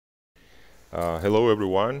Hello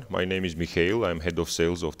everyone, my name is Mikhail, I'm head of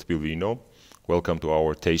sales of Tbilvino. Welcome to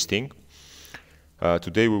our tasting.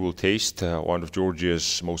 Today we will taste one of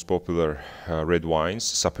Georgia's most popular red wines,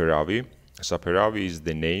 Saperavi. Saperavi is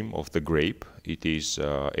the name of the grape. It is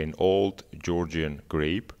an old Georgian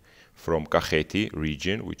grape from Kakheti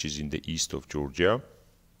region, which is in the east of Georgia.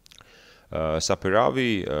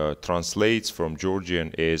 Saperavi translates from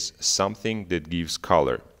Georgian as something that gives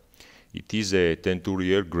color. It is a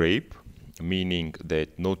teinturier grape, meaning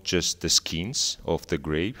that not just the skins of the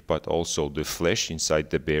grape, but also the flesh inside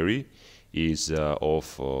the berry is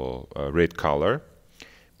of red color.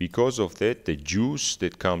 Because of that, the juice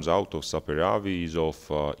that comes out of Saperavi is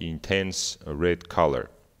of intense red color.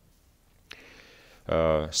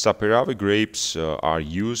 Saperavi grapes are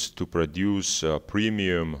used to produce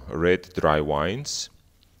premium red dry wines,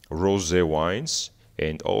 rosé wines,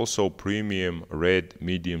 and also premium red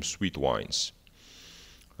medium sweet wines.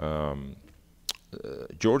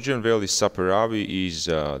 Georgian Valley Saperavi is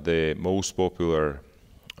the most popular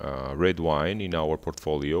red wine in our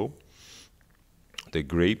portfolio. The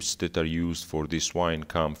grapes that are used for this wine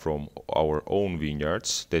come from our own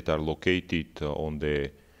vineyards that are located on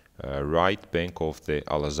the right bank of the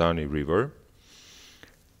Alazani River.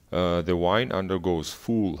 The wine undergoes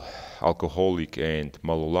full alcoholic and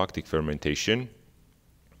malolactic fermentation.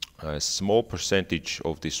 A small percentage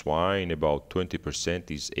of this wine, about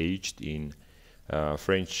 20%, is aged in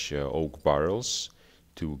French oak barrels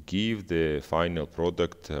to give the final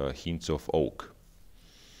product hints of oak.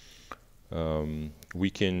 We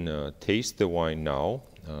can taste the wine now,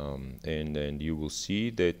 and you will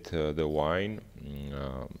see that the wine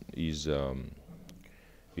is a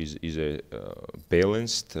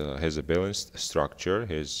balanced, has a balanced structure,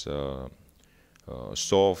 has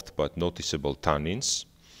soft but noticeable tannins,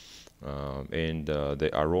 and the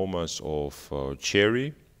aromas of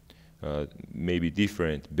cherry, maybe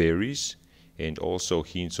different berries, and also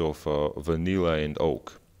hints of vanilla and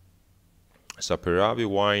oak. Saperavi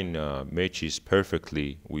wine matches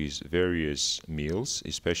perfectly with various meals,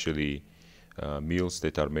 especially meals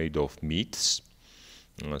that are made of meats,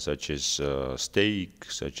 such as steak,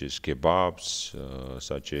 such as kebabs,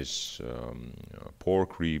 such as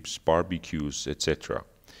pork ribs, barbecues, etc.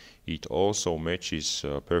 It also matches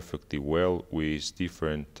perfectly well with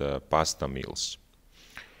different pasta meals.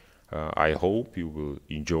 I hope you will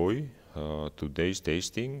enjoy today's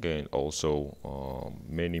tasting and also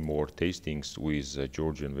many more tastings with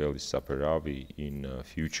Georgian Valley Saperavi in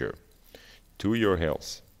future. To your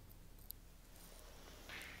health.